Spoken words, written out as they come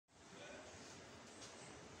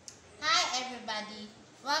everybody,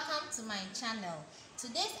 welcome to my channel.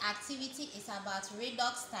 Today's activity is about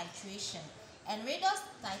redox titration, and redox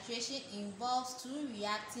titration involves two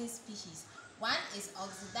reacting species. One is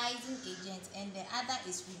oxidizing agent and the other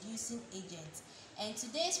is reducing agent. And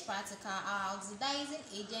today's practical, our oxidizing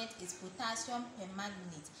agent is potassium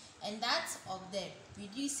permanganate, and that of the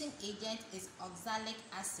reducing agent is oxalic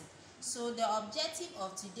acid. So the objective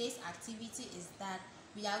of today's activity is that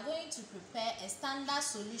we are going to prepare a standard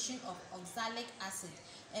solution of oxalic acid,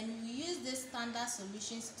 and we use these standard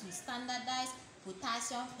solutions to standardize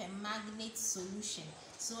potassium permanganate solution.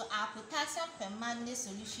 So our potassium permanganate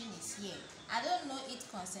solution is here. I don't know its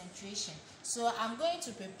concentration, so I'm going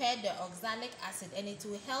to prepare the oxalic acid, and it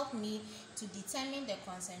will help me to determine the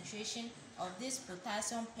concentration of this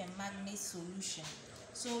potassium permanganate solution.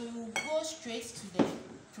 So we will go straight to the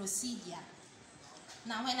procedure.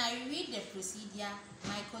 Now, when I read the procedure,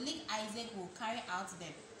 my colleague Isaac will carry out the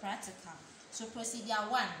practical. So procedure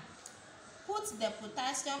 1, put the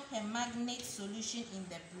potassium permanganate solution in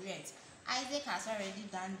the burette. Isaac has already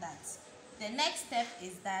done that. The next step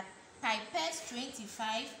is that pipette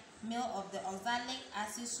 25 ml of the oxalic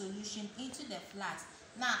acid solution into the flask.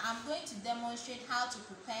 Now, I'm going to demonstrate how to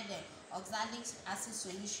prepare the oxalic acid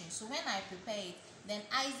solution. So when I prepare it, then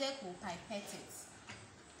Isaac will pipette it.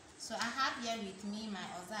 So I have here with me my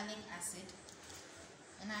oxalic acid,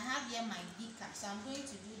 and I have here my beaker. So I'm going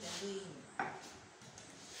to do the weighing.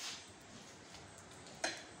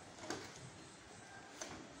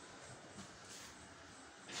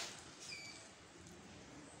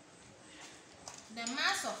 The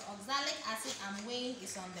mass of oxalic acid I'm weighing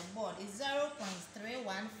is on the board. It's 0.315.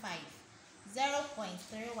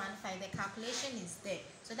 0.315. The calculation is there.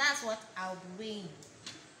 So that's what I'll be weighing.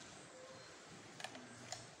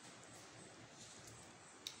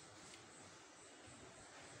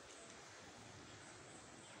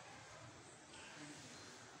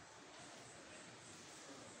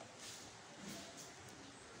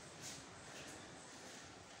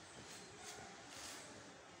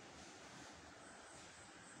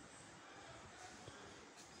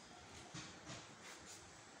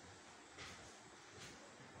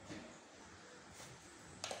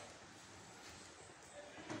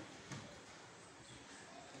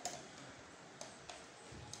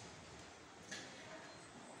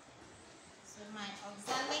 My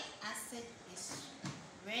oxalic acid is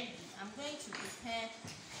ready. I'm going to prepare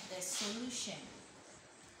the solution.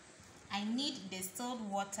 I need distilled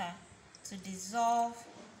water to dissolve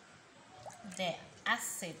the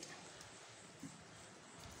acid.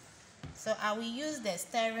 So I will use the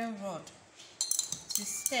stirring rod to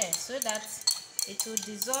stir so that it will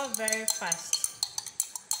dissolve very fast.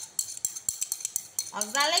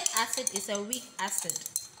 Oxalic acid is a weak acid,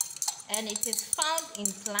 and it is found in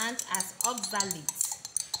plants as oxalates.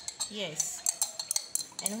 Yes.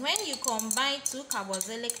 And when you combine two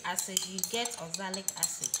carboxylic acids, you get oxalic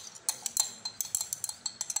acid.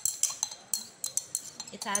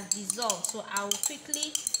 It has dissolved, so I will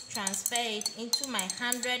quickly transfer it into my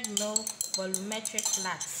 100 ml volumetric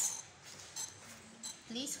flask.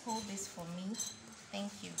 Please hold this for me.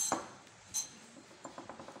 Thank you.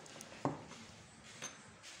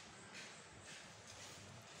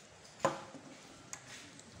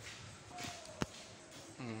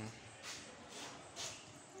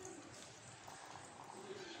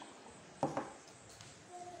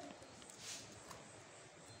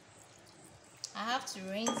 I have to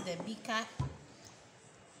rinse the beaker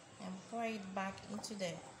and pour it back into the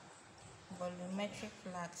volumetric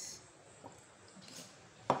flask.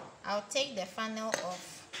 Okay. I'll take the funnel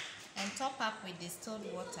off and top up with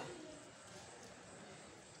distilled water.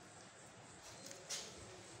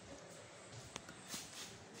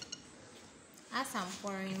 As I'm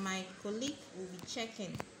pouring, my colleague will be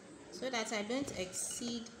checking so that I don't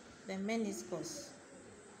exceed the meniscus.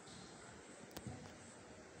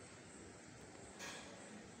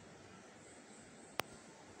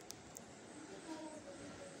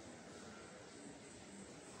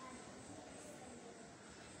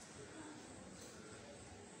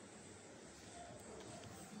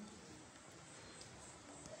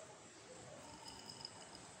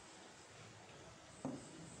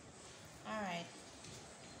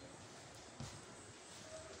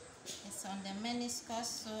 It's on the meniscus,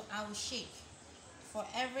 so I will shake for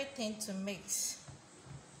everything to mix.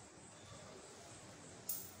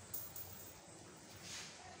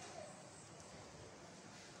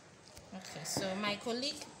 Okay, so my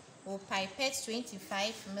colleague will pipette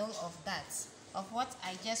 25 ml of that, of what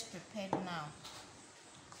I just prepared now.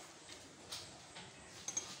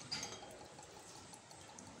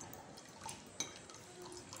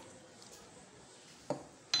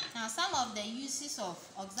 Now, some of the uses of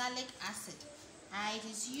oxalic acid are it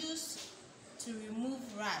is used to remove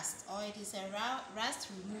rust, or it is a rust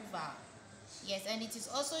remover. Yes, and it is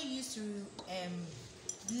also used to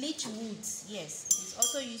bleach woods. Yes, it is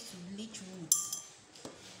also used to bleach woods.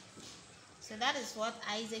 So that is what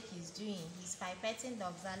Isaac is doing. He's pipetting the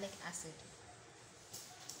oxalic acid.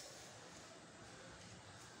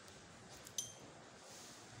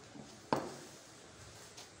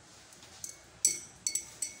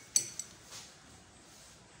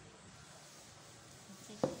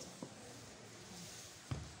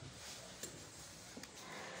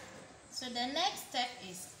 So the next step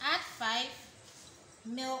is add 5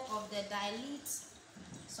 ml of the dilute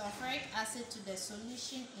sulfuric acid to the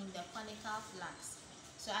solution in the conical flask.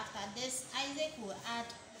 So after this, Isaac will add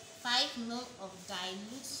 5 ml of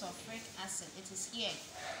dilute sulfuric acid. It is here,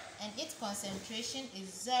 and its concentration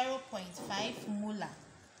is 0.5 molar.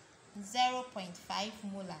 0.5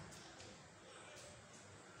 molar.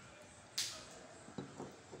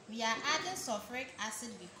 We are adding sulfuric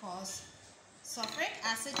acid because sulfuric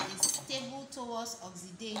acid is stable towards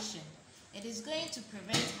oxidation. It is going to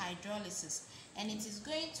prevent hydrolysis, and it is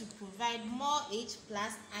going to provide more H+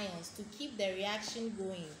 ions to keep the reaction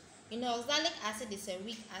going. You know, oxalic acid is a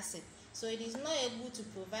weak acid, so it is not able to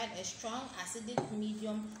provide a strong acidic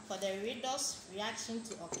medium for the redox reaction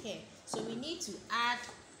to occur. So we need to add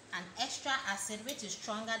an extra acid which is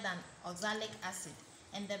stronger than oxalic acid,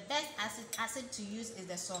 and the best acid to use is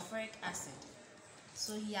the sulfuric acid.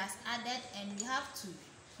 So he has added, and we have to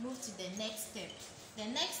move to the next step. The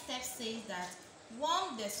next step says that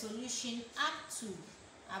warm the solution up to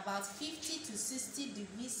about 50 to 60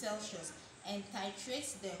 degrees Celsius and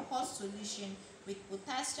titrate the hot solution with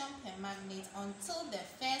potassium permanganate until the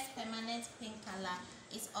first permanent pink color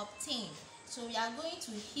is obtained. So we are going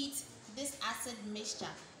to heat this acid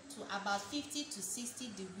mixture to about 50 to 60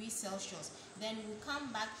 degrees Celsius. Then we'll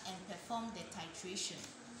come back and perform the titration.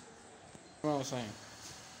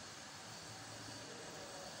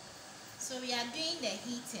 So we are doing the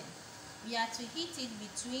heating. We are to heat it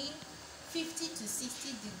between 50 to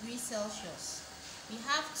 60 degrees Celsius. We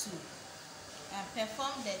have to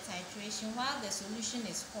perform the titration while the solution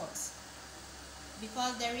is hot,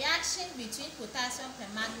 because the reaction between potassium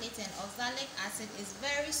permanganate and oxalic acid is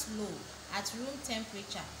very slow at room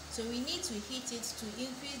temperature. So we need to heat it to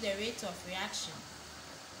increase the rate of reaction.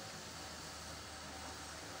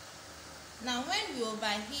 Now when we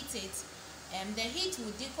overheat it, the heat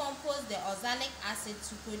will decompose the oxalic acid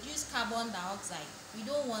to produce carbon dioxide. We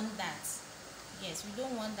don't want that. Yes, we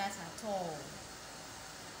don't want that at all.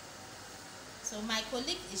 So my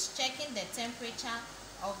colleague is checking the temperature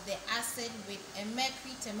of the acid with a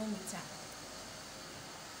mercury thermometer.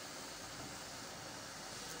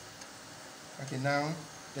 Okay, now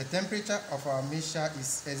the temperature of our mixture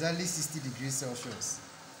is exactly 60 degrees Celsius.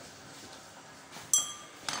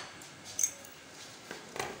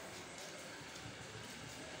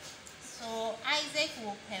 So Isaac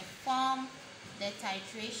will perform the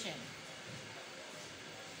titration.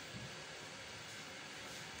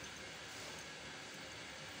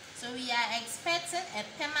 So we are expecting a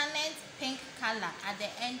permanent pink color at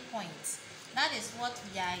the end point. That is what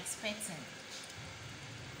we are expecting.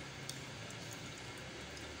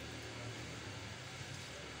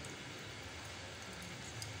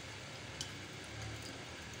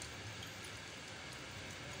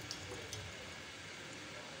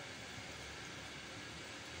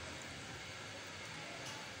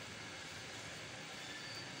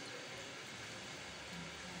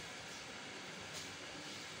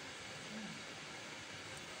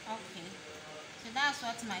 Okay, so that's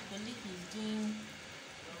what my colleague is doing,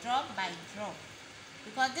 drop by drop,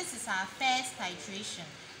 because this is our first titration.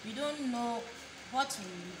 We don't know what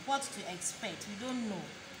to expect. We don't know.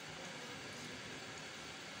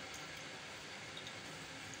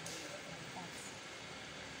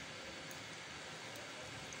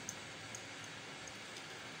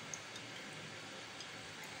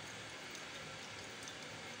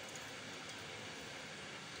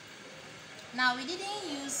 Now we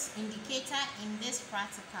didn't use indicator in this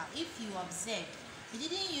practical. If you observe, we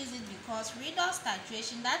didn't use it because redox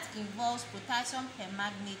titration that involves potassium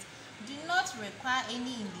permanganate do not require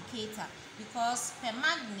any indicator, because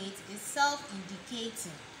permanganate is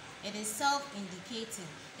self-indicating. It is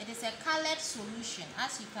self-indicating. It is a colored solution.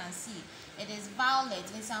 As you can see, it is violet.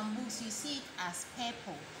 In some books you see it as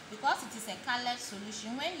purple, because it is a colored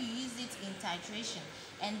solution. When you use it in titration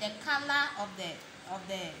and the color of the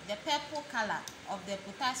purple color of the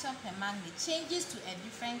potassium permanganate changes to a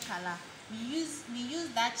different color, we use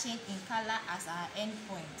that change in color as our end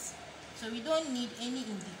point. So we don't need any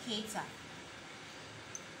indicator.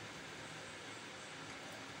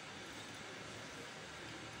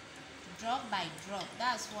 drop by drop.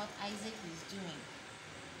 That's what Isaac is doing.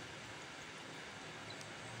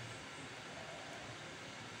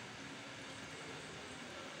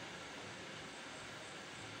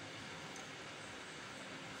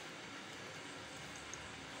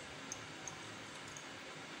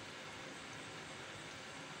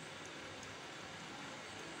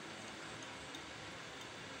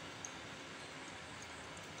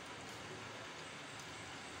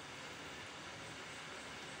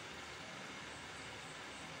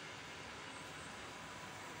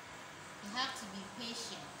 You have to be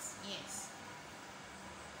patient, yes.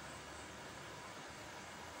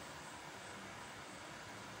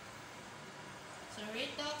 So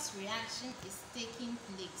redox reaction is taking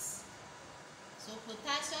place. So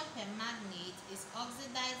potassium permanganate is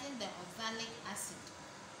oxidizing the oxalic acid.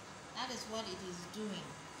 That is what it is doing.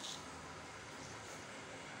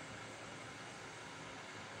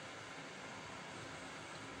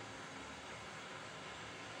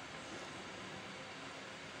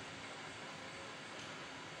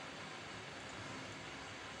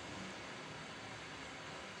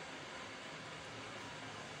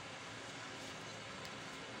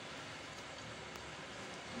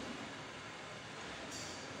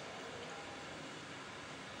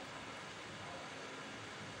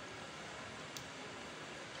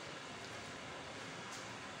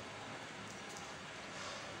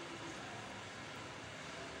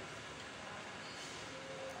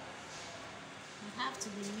 You have to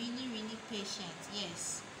be really patient,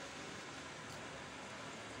 yes.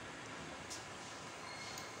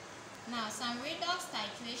 Now, some redox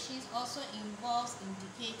titrations also involves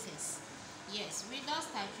indicators. Yes, redox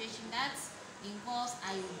titration that involves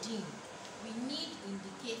iodine. We need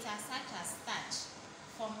indicators such as starch.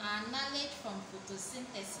 From our knowledge from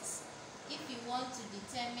photosynthesis, if you want to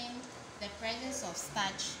determine the presence of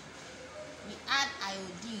starch, we add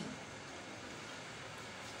iodine.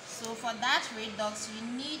 So for that redox, you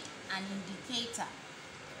need an indicator.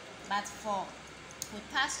 But for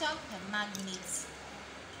potassium permanganate,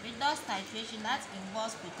 redox titration that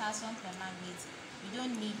involves potassium permanganate, we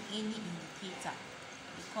don't need any indicator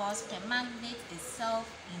because permanganate is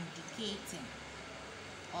self-indicating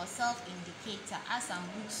or self-indicator, as some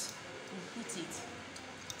books will put it.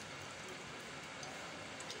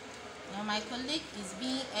 Now my colleague is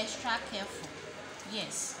being extra careful,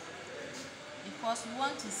 yes, because we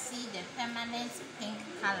want to see the permanent pink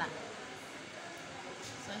color.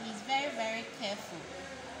 So he's very careful.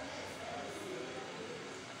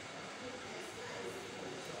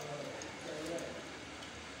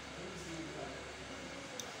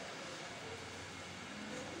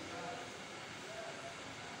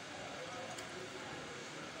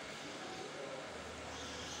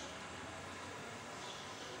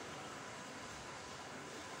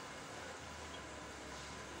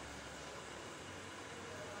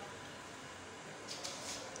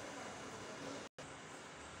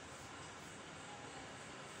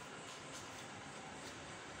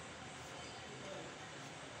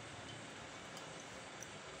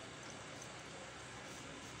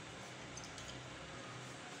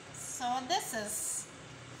 So this is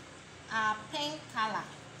our pink color.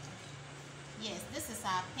 Yes, this is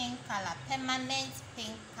our pink color, permanent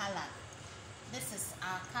pink color. This is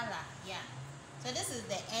our color, yeah. So this is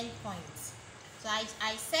the end point. So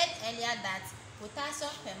I said earlier that potassium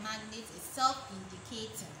permanganate is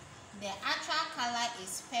self-indicating. The actual color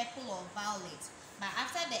is purple or violet, but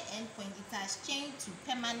after the end point, it has changed to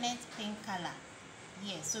permanent pink color.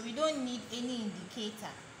 Yes, so we don't need any indicator.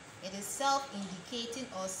 It is self-indicating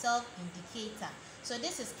or self-indicator. So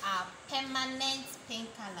this is our permanent pink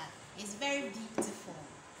color. It's very beautiful.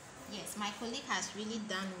 Yes, my colleague has really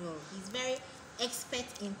done well. He's very expert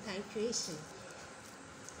in titration.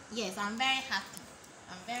 Yes, I'm very happy.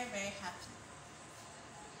 I'm very happy.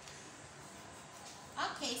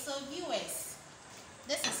 Okay, so viewers,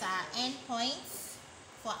 this is our end points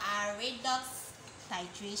for our redox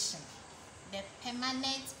titration. The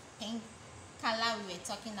permanent pink color we were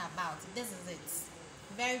talking about. This is it.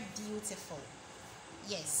 Very beautiful.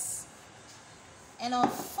 Yes. And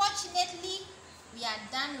unfortunately, we are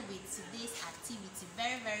done with today's activity.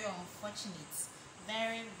 Very unfortunate.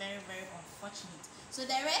 Very unfortunate. So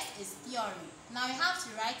the rest is theory. Now we have to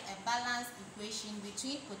write a balanced equation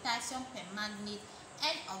between potassium permanganate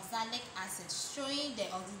and oxalic acid, showing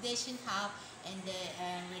the oxidation half and the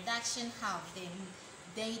reduction half.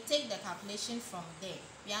 Then you take the calculation from there.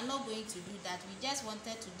 We are not going to do that. We just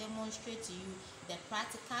wanted to demonstrate to you the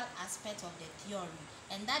practical aspect of the theory,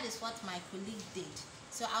 and that is what my colleague did.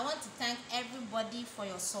 So I want to thank everybody for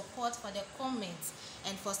your support, for the comments,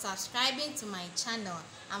 and for subscribing to my channel.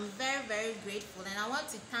 I'm very, very grateful, and I want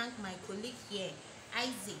to thank my colleague here,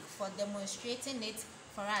 Isaac, for demonstrating it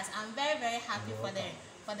for us. I'm very, very happy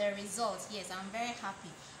for the results. Yes, I'm very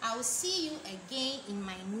happy. I will see you again in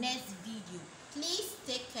my next video. Please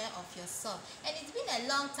take care of yourself. And it's been a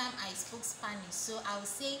long time I spoke Spanish, so I will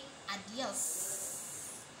say adios.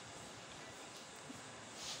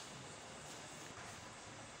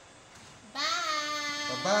 Bye.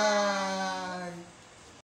 Bye-bye.